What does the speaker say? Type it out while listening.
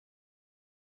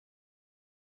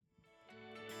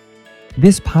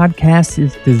This podcast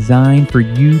is designed for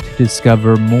you to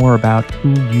discover more about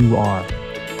who you are,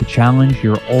 to challenge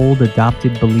your old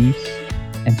adopted beliefs,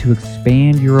 and to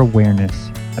expand your awareness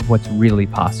of what's really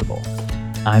possible.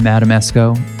 I'm Adam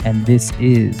Esco, and this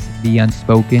is The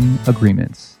Unspoken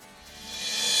Agreements.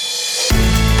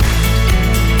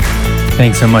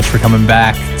 Thanks so much for coming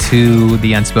back to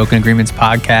the Unspoken Agreements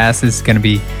podcast. This is going to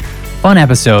be a fun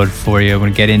episode for you. I'm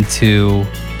going to get into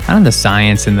kind of the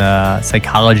science and the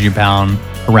psychology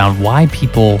around why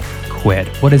people quit.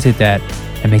 What is it that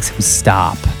makes them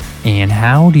stop? And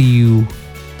how do you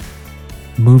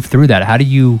move through that? How do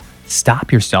you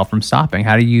stop yourself from stopping?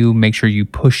 How do you make sure you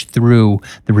push through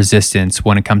the resistance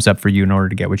when it comes up for you in order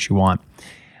to get what you want?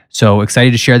 So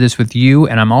excited to share this with you.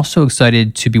 And I'm also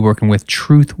excited to be working with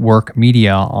Truth Work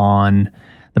Media on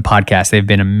the podcast. They've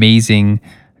been amazing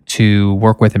to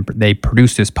work with, and they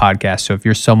produce this podcast. So if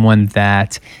you're someone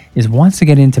that wants to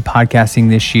get into podcasting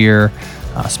this year,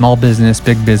 small business,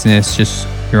 big business, just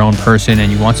your own person,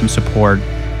 and you want some support,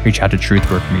 reach out to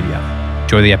Truth Work Media.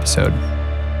 Enjoy the episode.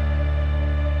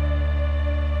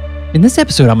 In this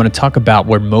episode, I'm going to talk about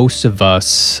where most of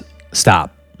us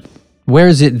stop. Where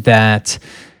is it that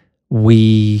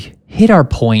we hit our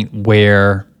point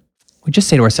where we just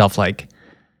say to ourselves like,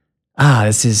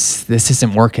 this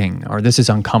isn't working, or this is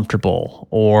uncomfortable,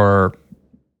 or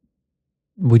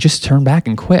we just turn back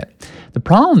and quit. The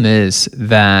problem is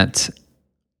that,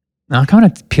 I'll kind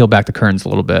of peel back the curtains a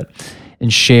little bit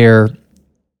and share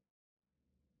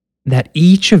that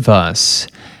each of us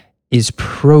is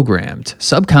programmed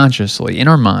subconsciously in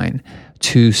our mind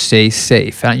to stay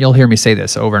safe. And you'll hear me say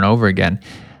this over and over again,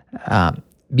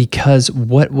 because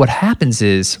what happens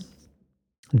is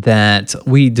that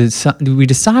we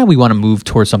decide we want to move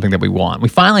towards something that we want. We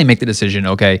finally make the decision,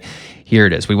 okay, here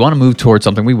it is. We want to move towards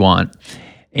something we want,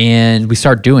 and we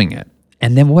start doing it.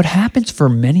 And then what happens for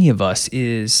many of us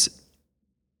is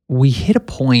we hit a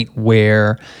point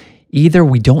where either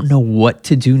we don't know what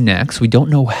to do next, we don't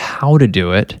know how to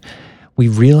do it, we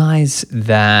realize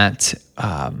that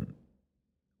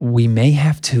we may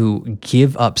have to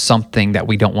give up something that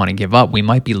we don't want to give up. We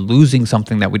might be losing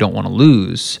something that we don't want to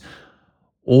lose.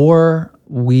 Or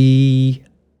we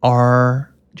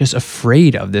are just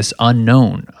afraid of this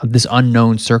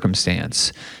unknown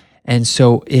circumstance. And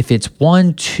so if it's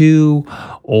one, two,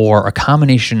 or a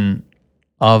combination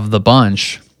of the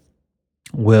bunch,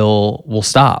 we'll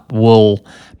stop, we'll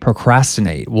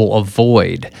procrastinate, we'll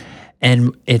avoid.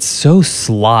 And it's so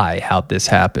sly how this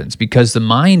happens, because the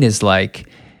mind is like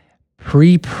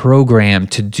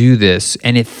pre-programmed to do this,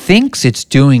 and it thinks it's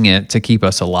doing it to keep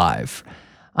us alive.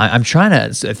 I'm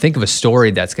trying to think of a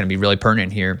story that's going to be really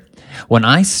pertinent here. When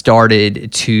I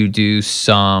started to do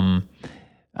some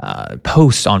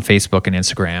posts on Facebook and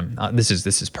Instagram, this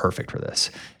is perfect for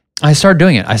this. I started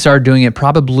doing it. I started doing it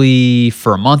probably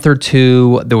for a month or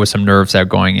two. There was some nerves that were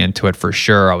going into it for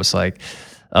sure. I was like,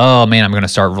 oh man, I'm going to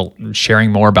start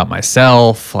sharing more about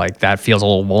myself. Like that feels a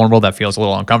little vulnerable. That feels a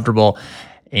little uncomfortable.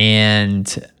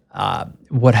 And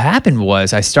what happened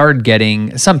was I started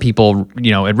getting some people,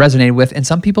 it resonated with, and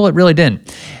some people it really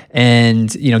didn't. And,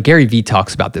 Gary Vee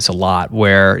talks about this a lot,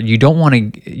 where you don't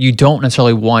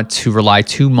necessarily want to rely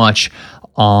too much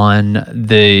on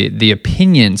the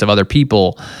opinions of other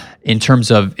people in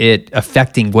terms of it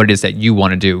affecting what it is that you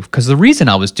want to do. Because the reason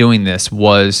I was doing this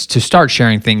was to start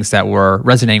sharing things that were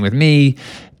resonating with me,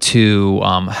 to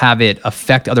have it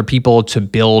affect other people, to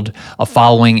build a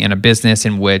following and a business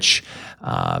in which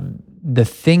the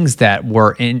things that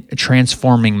were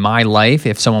transforming my life,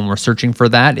 if someone were searching for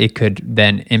that, it could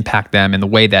then impact them in the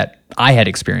way that I had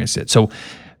experienced it. So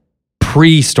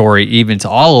pre-story even to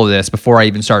all of this, before I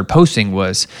even started posting,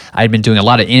 was I had been doing a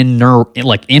lot of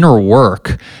inner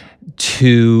work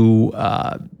to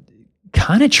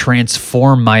kind of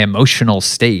transform my emotional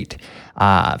state.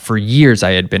 For years,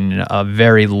 I had been in a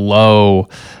very low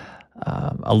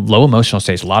emotional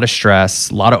state, a lot of stress,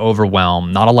 a lot of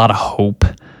overwhelm, not a lot of hope,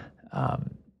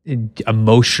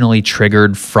 emotionally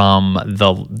triggered from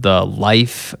the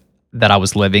life that I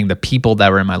was living, the people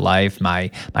that were in my life, my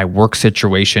work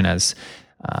situation, as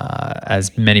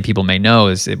many people may know,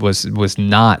 it was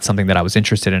not something that I was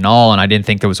interested in all, and I didn't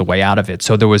think there was a way out of it.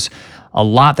 So there was a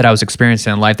lot that I was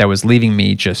experiencing in life that was leaving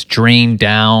me just drained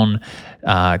down,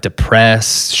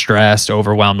 depressed, stressed,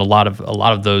 overwhelmed. A lot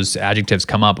of those adjectives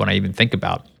come up when I even think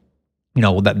about,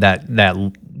 that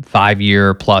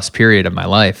 5-year plus period of my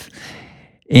life.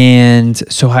 And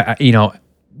so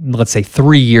let's say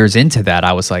 3 years into that,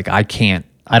 I was like, I can't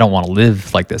I don't want to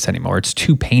live like this anymore. It's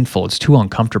too painful. It's too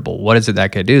uncomfortable. What is it that I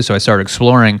could do? So I started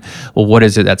exploring, well, what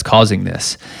is it that's causing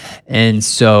this? And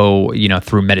so,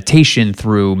 through meditation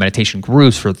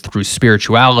groups, through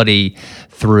spirituality,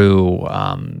 through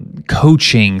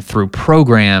coaching, through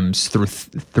programs, through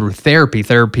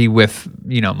therapy with,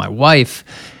 my wife,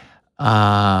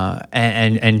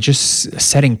 and just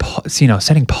setting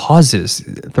pauses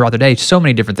throughout the day. So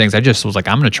many different things. I just was like,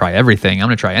 I'm going to try everything. I'm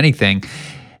going to try anything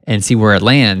and see where it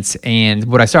lands. And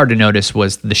what I started to notice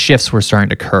was the shifts were starting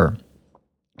to occur,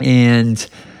 and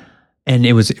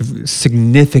it was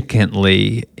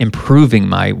significantly improving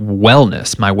my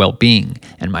wellness, my well-being,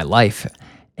 and my life.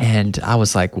 And I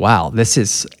was like, wow, this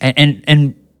is,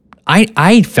 and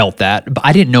I felt that, but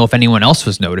I didn't know if anyone else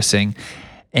was noticing.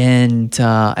 And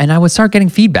I would start getting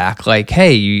feedback like,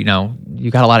 hey, you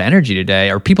got a lot of energy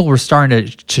today, or people were starting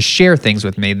to share things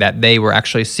with me that they were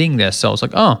actually seeing this. So I was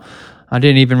like, oh, I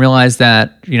didn't even realize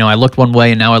that, I looked one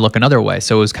way and now I look another way.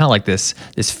 So it was kind of like this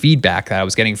feedback that I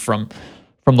was getting from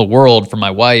the world, from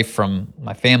my wife, from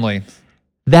my family.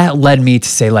 That led me to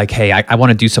say like, hey, I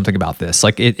want to do something about this.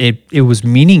 Like it was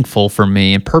meaningful for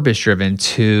me and purpose driven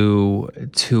to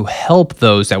help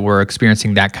those that were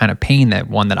experiencing that kind of pain, that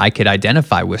one that I could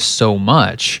identify with so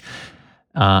much,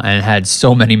 and had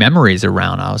so many memories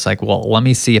around. I was like, well, let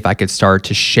me see if I could start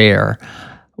to share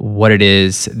what it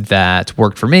is that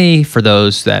worked for me, for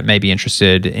those that may be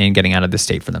interested in getting out of this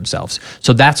state for themselves.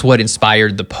 So that's what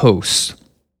inspired the post.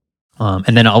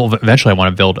 And then eventually I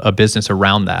want to build a business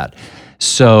around that.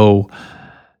 So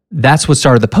that's what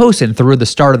started the post. And through the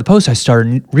start of the post, I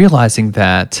started realizing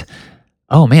that,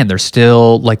 oh man, there's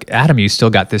still, like, Adam, you still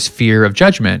got this fear of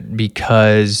judgment,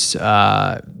 because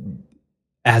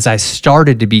as I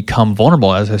started to become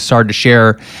vulnerable, as I started to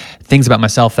share things about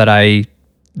myself that I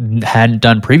hadn't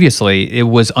done previously, it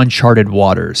was uncharted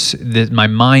waters. My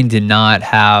mind did not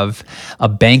have a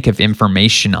bank of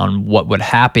information on what would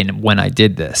happen when I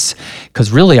did this.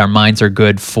 Because really, our minds are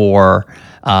good for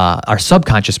our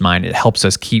subconscious mind. It helps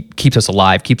us keeps us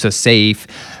alive, keeps us safe,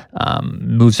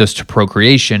 moves us to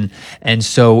procreation. And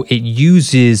so it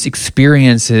uses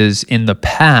experiences in the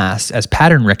past as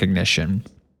pattern recognition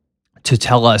to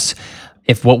tell us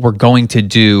if what we're going to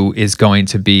do is going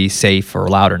to be safe or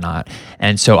allowed or not.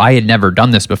 And so I had never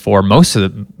done this before. Most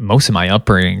of my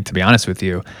upbringing, to be honest with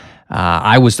you,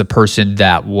 I was the person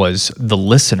that was the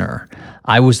listener.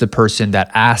 I was the person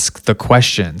that asked the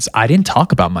questions. I didn't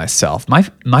talk about myself. My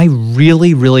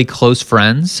really, really close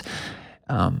friends,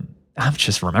 I'm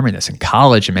just remembering this in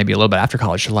college and maybe a little bit after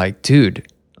college, they're like, dude,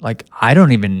 like, I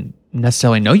don't even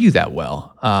necessarily know you that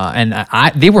well. And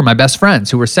they were my best friends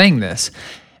who were saying this.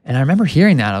 And I remember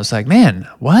hearing that. I was like, man,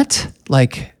 what?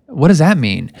 Like, what does that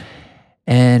mean?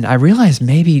 And I realized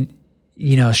maybe,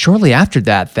 shortly after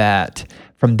that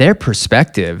from their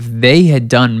perspective, they had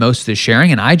done most of the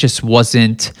sharing, and I just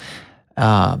wasn't,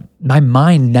 my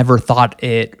mind never thought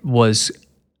it was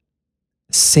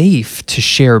safe to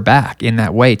share back in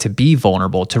that way, to be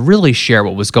vulnerable, to really share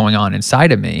what was going on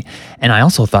inside of me. And I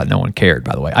also thought no one cared,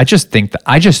 by the way. I just think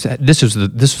that this was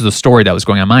the story that was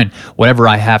going on mine. Whatever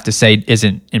I have to say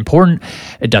isn't important.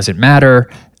 It doesn't matter.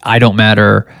 I don't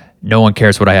matter. No one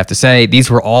cares what I have to say. These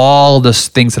were all the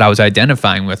things that I was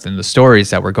identifying with in the stories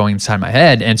that were going inside my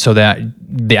head. And so that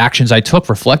the actions I took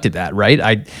reflected that,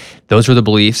 right? Those were the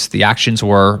beliefs. The actions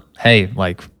were, hey,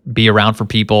 like, be around for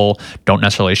people. Don't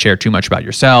necessarily share too much about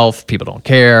yourself. People don't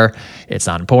care. It's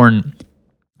not important.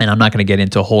 And I'm not going to get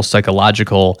into a whole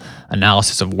psychological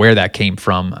analysis of where that came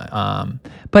from.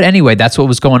 But anyway, that's what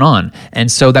was going on.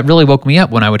 And so that really woke me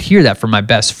up when I would hear that from my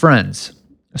best friends.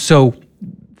 So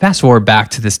fast forward back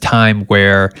to this time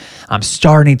where I'm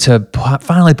starting to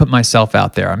finally put myself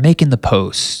out there. I'm making the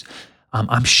posts.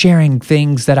 I'm sharing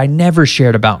things that I never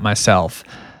shared about myself.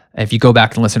 If you go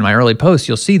back and listen to my early posts,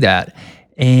 you'll see that.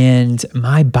 And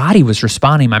my body was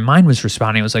responding. My mind was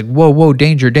responding. It was like, whoa,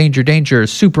 danger, danger, danger,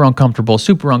 super uncomfortable,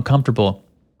 super uncomfortable.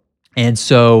 And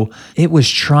so it was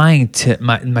trying to,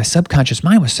 my subconscious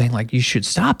mind was saying, like, you should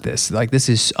stop this. Like, this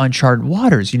is uncharted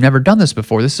waters. You've never done this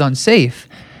before. This is unsafe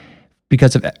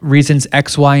because of reasons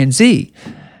X, Y, and Z.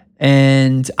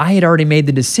 And I had already made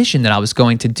the decision that I was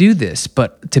going to do this.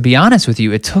 But to be honest with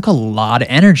you, it took a lot of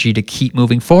energy to keep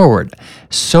moving forward.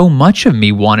 So much of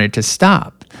me wanted to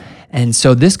stop. And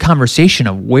so this conversation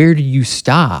of where do you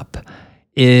stop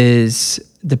is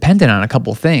dependent on a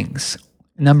couple things.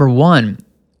 Number one,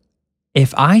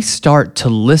 if I start to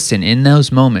listen in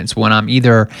those moments when I'm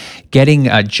either getting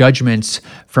judgments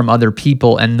from other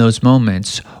people in those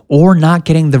moments or not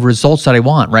getting the results that I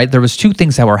want, right? There was two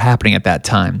things that were happening at that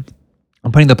time.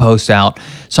 I'm putting the post out.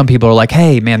 Some people are like,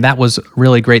 hey, man, that was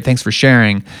really great. Thanks for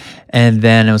sharing. And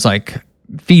then it was like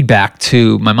feedback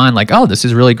to my mind, like, oh, this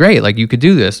is really great. Like, you could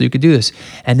do this, you could do this.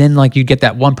 And then like you'd get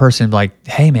that one person like,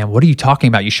 hey man, what are you talking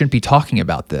about? You shouldn't be talking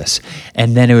about this.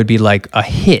 And then it would be like a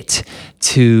hit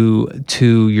to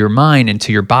your mind and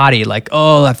to your body, like,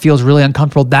 oh, that feels really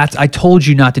uncomfortable. I told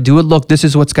you not to do it. Look, this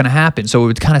is what's going to happen. So it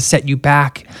would kind of set you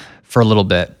back for a little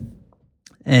bit.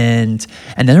 And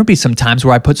then there'd be some times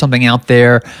where I put something out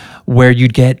there where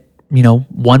you'd get,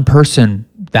 one person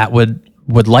that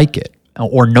would like it,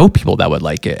 or know people that would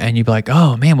like it. And you'd be like,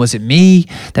 oh man, was it me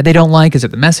that they don't like? Is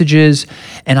it the messages?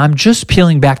 And I'm just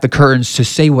peeling back the curtains to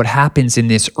say what happens in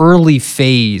this early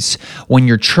phase when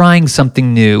you're trying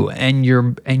something new and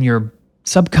your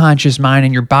subconscious mind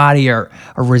and your body are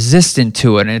resistant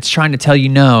to it, and it's trying to tell you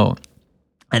no.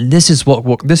 And this is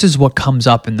what comes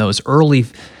up in those early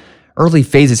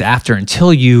phases after,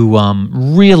 until you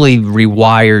really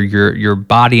rewire your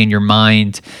body and your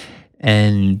mind,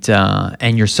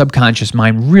 and your subconscious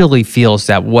mind really feels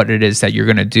that what it is that you're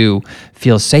going to do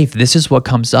feels safe. This is what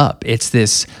comes up. It's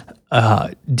this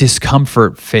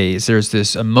discomfort phase. There's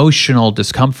this emotional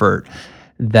discomfort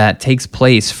that takes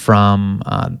place from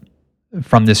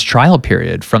this trial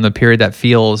period, from the period that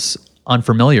feels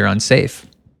unfamiliar, unsafe.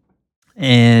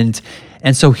 And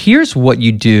so here's what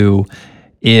you do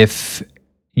if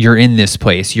you're in this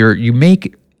place. You're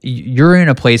in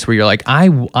a place where you're like,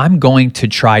 I'm going to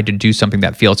try to do something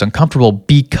that feels uncomfortable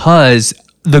because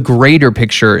the greater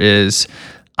picture is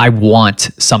I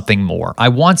want something more. I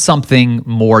want something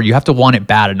more. You have to want it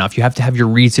bad enough. You have to have your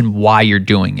reason why you're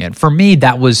doing it. For me,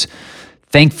 that was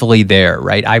thankfully there,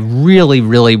 right? I really,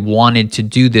 really wanted to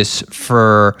do this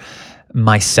for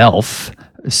myself,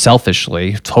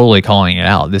 selfishly, totally calling it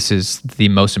out. This is the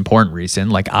most important reason.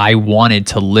 Like, I wanted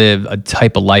to live a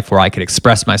type of life where I could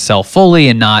express myself fully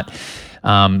and not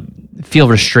feel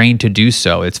restrained to do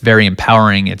so. It's very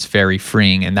empowering. It's very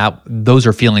freeing. And those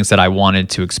are feelings that I wanted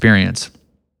to experience.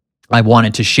 I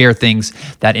wanted to share things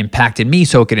that impacted me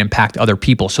so it could impact other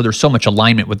people. So there's so much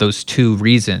alignment with those two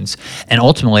reasons. And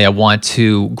ultimately, I want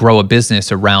to grow a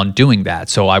business around doing that.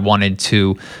 So I wanted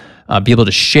to be able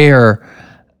to share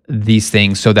these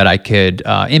things so that I could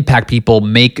impact people,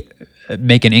 make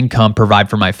an income, provide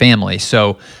for my family.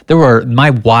 So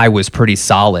my why was pretty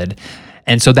solid.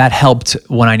 And so that helped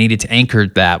when I needed to anchor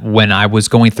that when I was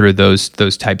going through those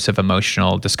types of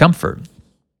emotional discomfort.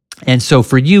 And so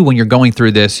for you, when you're going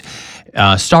through this,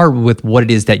 start with what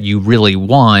it is that you really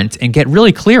want and get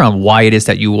really clear on why it is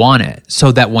that you want it,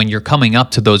 so that when you're coming up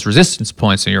to those resistance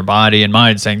points in your body and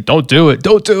mind saying, don't do it,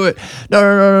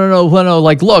 no,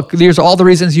 like, look, these are all the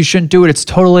reasons you shouldn't do it, it's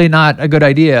totally not a good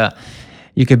idea.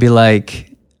 You could be like,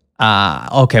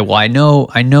 okay, well, I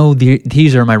know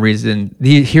these are my reasons.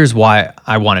 Here's why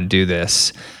I want to do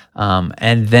this.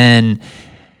 And then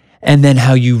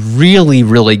how you really,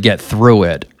 really get through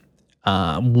it.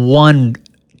 One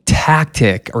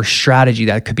tactic or strategy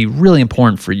that could be really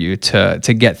important for you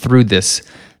to get through this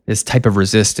type of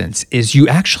resistance is you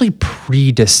actually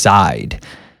pre-decide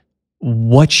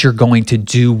what you're going to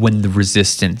do when the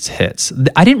resistance hits.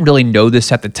 I didn't really know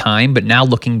this at the time, but now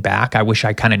looking back, I wish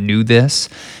I kind of knew this.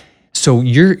 So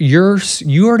you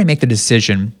already make the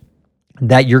decision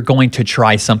that you're going to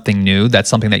try something new. That's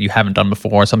something that you haven't done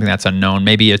before, something that's unknown.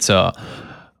 Maybe it's a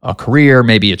career,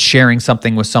 maybe it's sharing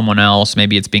something with someone else,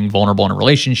 maybe it's being vulnerable in a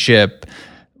relationship,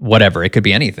 whatever. It could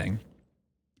be anything.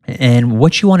 And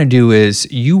what you want to do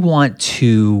is you want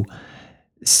to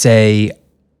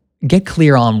get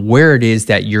clear on where it is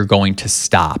that you're going to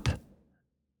stop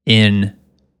in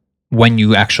when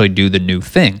you actually do the new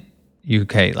thing.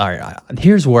 Okay, all right,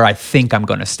 here's where I think I'm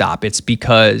going to stop. It's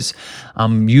because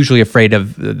I'm usually afraid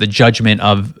of the judgment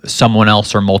of someone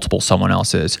else or multiple someone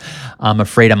else's. I'm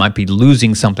afraid I might be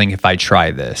losing something if I try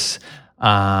this.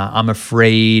 I'm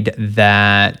afraid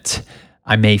that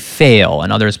I may fail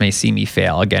and others may see me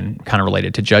fail. Again, kind of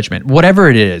related to judgment. Whatever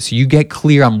it is, you get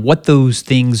clear on what those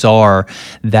things are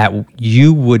that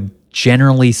you would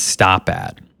generally stop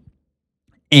at.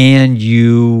 And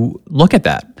you look at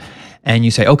that. And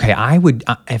you say, okay,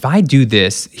 if I do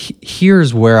this,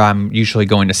 here's where I'm usually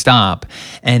going to stop.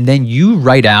 And then you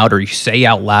write out or you say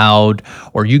out loud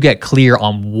or you get clear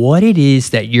on what it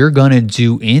is that you're going to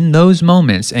do in those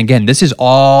moments. And again, this is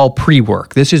all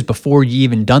pre-work. This is before you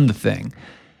even done the thing.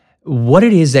 What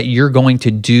it is that you're going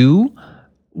to do,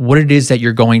 what it is that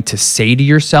you're going to say to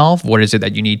yourself, what is it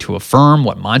that you need to affirm,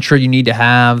 what mantra you need to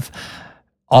have,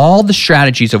 all the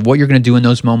strategies of what you're going to do in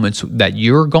those moments that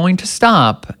you're going to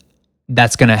stop.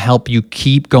 That's going to help you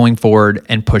keep going forward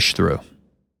and push through.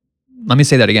 Let me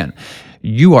say that again.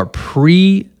 You are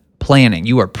pre-planning.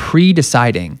 You are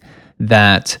pre-deciding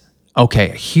that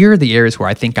okay, here are the areas where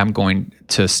I think I'm going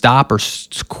to stop or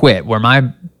quit, where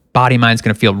my body mind's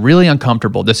going to feel really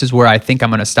uncomfortable. This is where I think I'm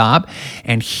going to stop.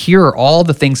 And here are all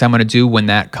the things I'm going to do when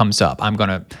that comes up. I'm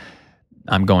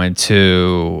going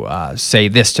to say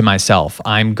this to myself.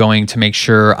 I'm going to make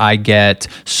sure I get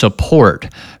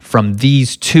support from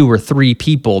these 2 or 3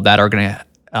 people that are going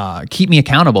to keep me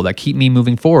accountable, that keep me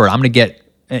moving forward. I'm going to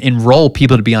enroll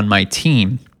people to be on my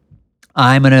team.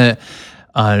 I'm going to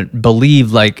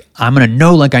believe I'm going to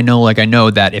know I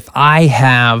know that if I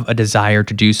have a desire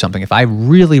to do something, if I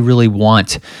really, really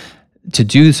want to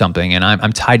do something, and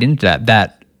I'm tied into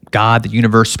that God, the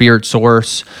universe, spirit,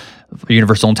 source,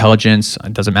 universal intelligence,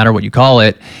 it doesn't matter what you call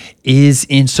it, is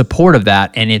in support of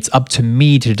that. And it's up to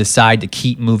me to decide to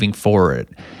keep moving forward.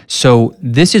 So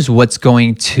this is what's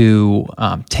going to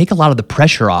take a lot of the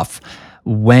pressure off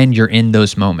when you're in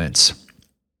those moments.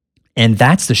 And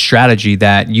that's the strategy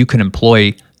that you can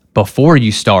employ before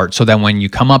you start, so that when you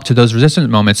come up to those resistance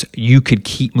moments, you could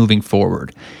keep moving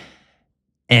forward.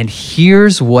 And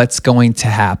here's what's going to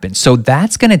happen. So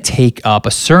that's going to take up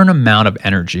a certain amount of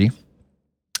energy.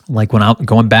 Like when I'm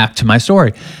going back to my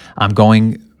story, I'm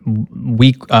going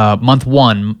month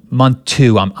 1, month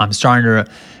 2, I'm starting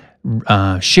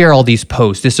to share all these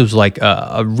posts. This was like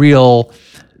a real,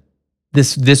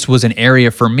 this was an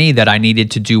area for me that I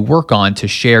needed to do work on, to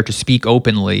share, to speak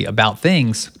openly about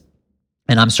things.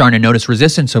 And I'm starting to notice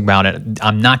resistance about it.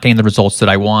 I'm not getting the results that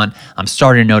I want. I'm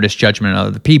starting to notice judgment of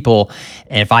other people.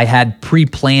 And if I had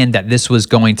pre-planned that this was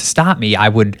going to stop me, I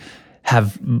would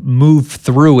have moved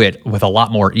through it with a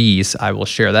lot more ease. I will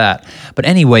share that. But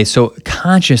anyway, so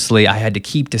consciously, I had to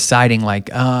keep deciding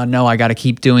no, I got to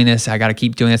keep doing this. I got to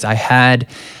keep doing this. I had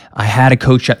a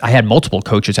coach. I had multiple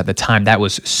coaches at the time. That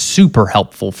was super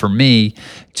helpful for me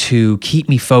to keep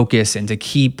me focused and to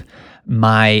keep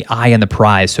my eye on the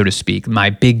prize, so to speak,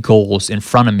 my big goals in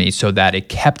front of me, so that it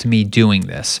kept me doing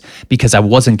this, because I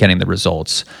wasn't getting the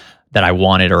results that I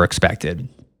wanted or expected.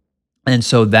 And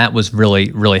so that was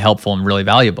really, really helpful and really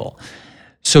valuable.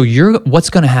 So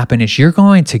what's going to happen is you're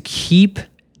going to keep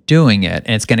doing it,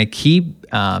 and it's going to keep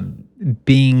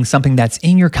being something that's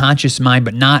in your conscious mind,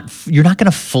 but you're not going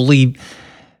to fully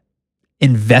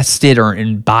invest it or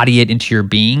embody it into your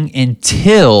being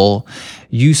until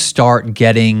you start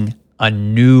getting a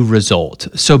new result.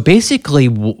 So basically,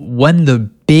 when the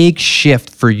big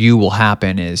shift for you will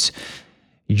happen is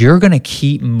you're going to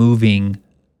keep moving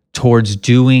towards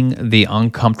doing the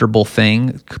uncomfortable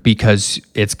thing, because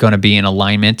it's going to be in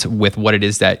alignment with what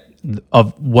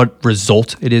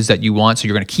result it is that you want. So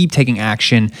you're going to keep taking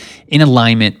action in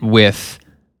alignment with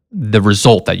the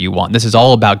result that you want. This is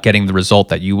all about getting the result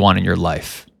that you want in your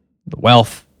life, the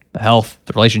wealth, the health,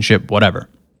 the relationship, whatever.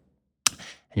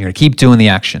 And you're going to keep doing the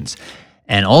actions.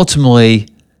 And ultimately,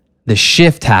 the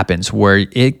shift happens where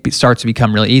it starts to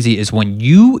become really easy is when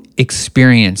you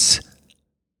experience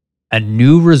a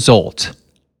new result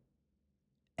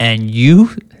and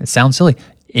it sounds silly,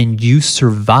 and you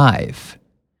survive,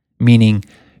 meaning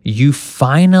your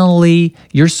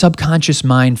subconscious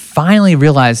mind finally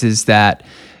realizes that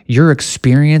you're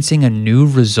experiencing a new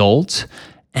result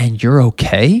and you're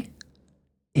okay,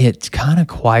 it kind of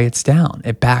quiets down,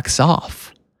 it backs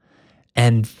off.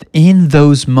 And in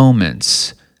those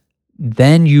moments,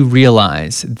 then you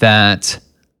realize that's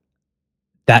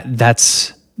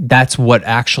what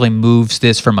actually moves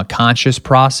this from a conscious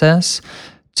process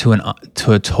to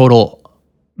a total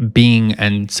being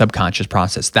and subconscious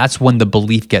process. That's when the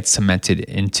belief gets cemented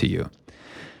into you.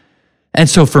 And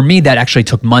so for me, that actually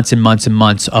took months and months and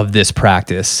months of this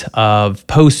practice of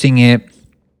posting it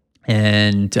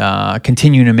and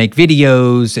continuing to make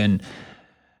videos.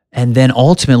 And then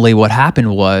ultimately what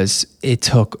happened was it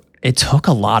took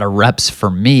a lot of reps for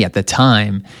me at the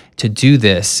time to do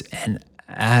this. And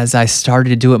as I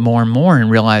started to do it more and more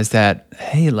and realized that,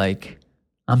 hey,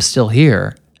 I'm still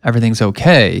here, everything's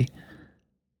okay.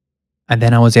 And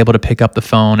then I was able to pick up the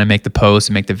phone and make the posts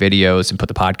and make the videos and put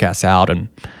the podcast out. And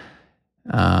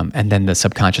then the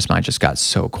subconscious mind just got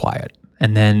so quiet.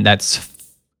 And then that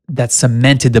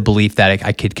cemented the belief that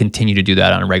I could continue to do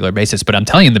that on a regular basis. But I'm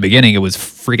telling you, in the beginning, it was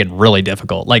freaking really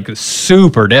difficult,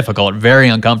 super difficult, very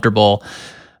uncomfortable.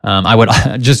 I would,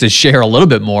 just to share a little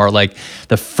bit more,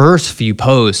 the first few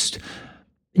posts,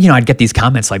 I'd get these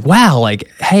comments wow,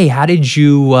 hey, how did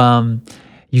you,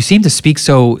 you seem to speak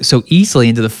so easily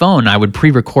into the phone. I would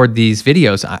pre-record these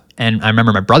videos. And I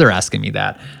remember my brother asking me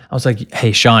that. I was like,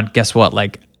 hey, Sean, guess what?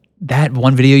 That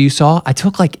one video you saw, I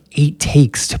took 8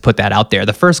 takes to put that out there.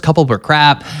 The first couple were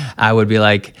crap. I would be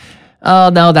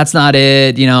oh no, that's not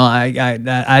it.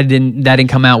 That didn't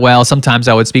come out well. Sometimes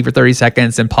I would speak for 30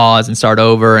 seconds and pause and start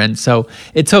over. And so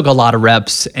it took a lot of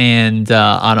reps, and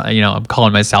I'm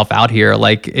calling myself out here.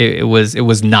 Like it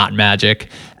was not magic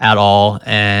at all.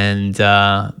 And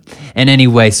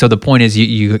anyway, so the point is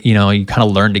you kind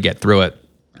of learn to get through it.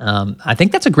 I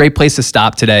think that's a great place to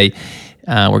stop today.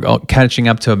 We're catching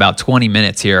up to about 20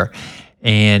 minutes here.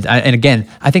 And again,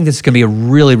 I think this is going to be a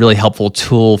really, really helpful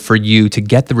tool for you to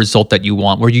get the result that you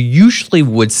want, where you usually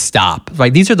would stop,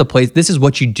 right? These are the places, this is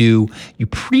what you do. You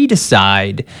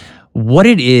pre-decide what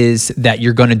it is that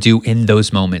you're going to do in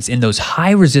those moments, in those high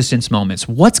resistance moments.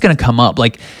 What's going to come up?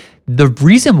 Like, the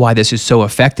reason why this is so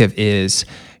effective is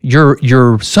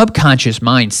your subconscious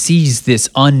mind sees this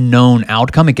unknown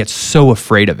outcome. It gets so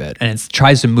afraid of it, and it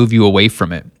tries to move you away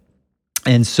from it.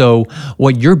 And so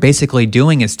what you're basically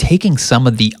doing is taking some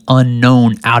of the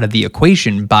unknown out of the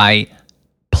equation by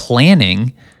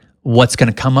planning what's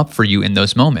going to come up for you in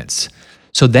those moments.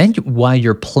 So then while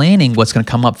you're planning what's going to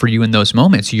come up for you in those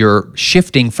moments, you're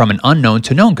shifting from an unknown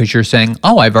to known, because you're saying,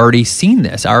 oh, I've already seen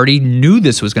this. I already knew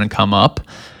this was going to come up.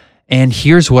 And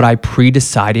here's what I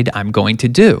pre-decided I'm going to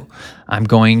do. I'm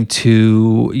going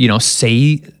to,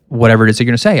 say whatever it is you're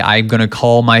going to say. I'm going to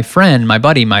call my friend, my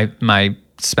buddy, my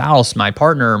spouse, my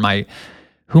partner, my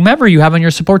whomever you have on your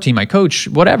support team, my coach,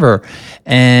 whatever,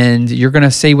 and you're going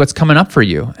to say what's coming up for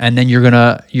you, and then you're going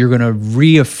to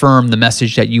reaffirm the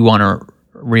message that you want to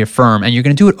reaffirm, and you're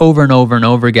going to do it over and over and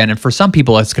over again. And for some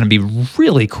people, it's going to be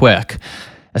really quick,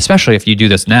 especially if you do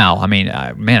this now. I mean,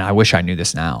 I wish I knew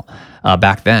this now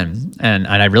back then, and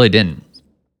I really didn't.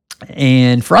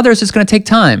 And for others, it's going to take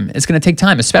time. It's going to take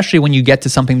time, especially when you get to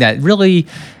something that really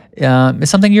is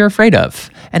something you're afraid of.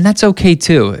 And that's okay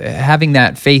too. Having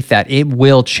that faith that it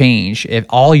will change. If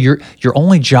all your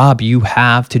only job you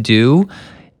have to do,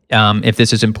 if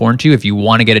this is important to you, if you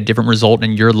want to get a different result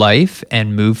in your life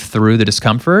and move through the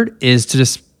discomfort, is to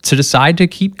decide to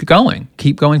keep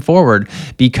going forward,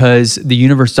 because the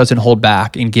universe doesn't hold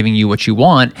back in giving you what you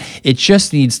want. It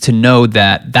just needs to know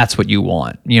that that's what you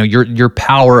want. Your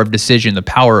power of decision, the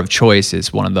power of choice,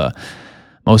 is one of the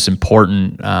most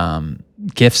important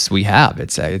gifts we have.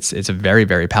 It's a very,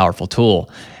 very powerful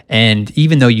tool. And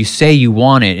even though you say you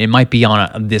want it, it might be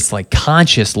on this like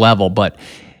conscious level, but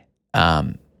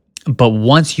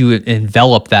once you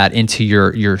envelop that into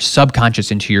your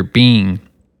subconscious, into your being,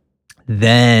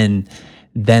 then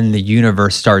the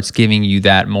universe starts giving you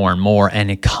that more and more,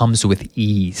 and it comes with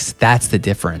ease. That's the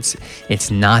difference. It's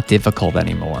not difficult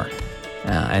anymore.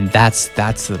 And that's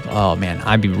oh man,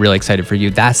 I'd be really excited for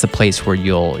you. That's the place where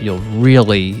you'll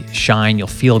really shine. You'll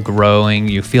feel growing.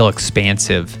 You feel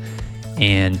expansive,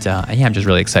 and I'm just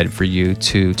really excited for you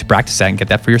to practice that and get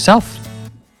that for yourself.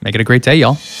 Make it a great day,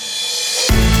 y'all.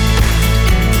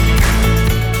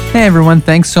 Hey everyone,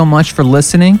 thanks so much for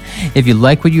listening. If you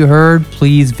like what you heard,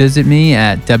 please visit me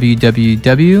at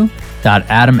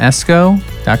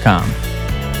www.adamesco.com.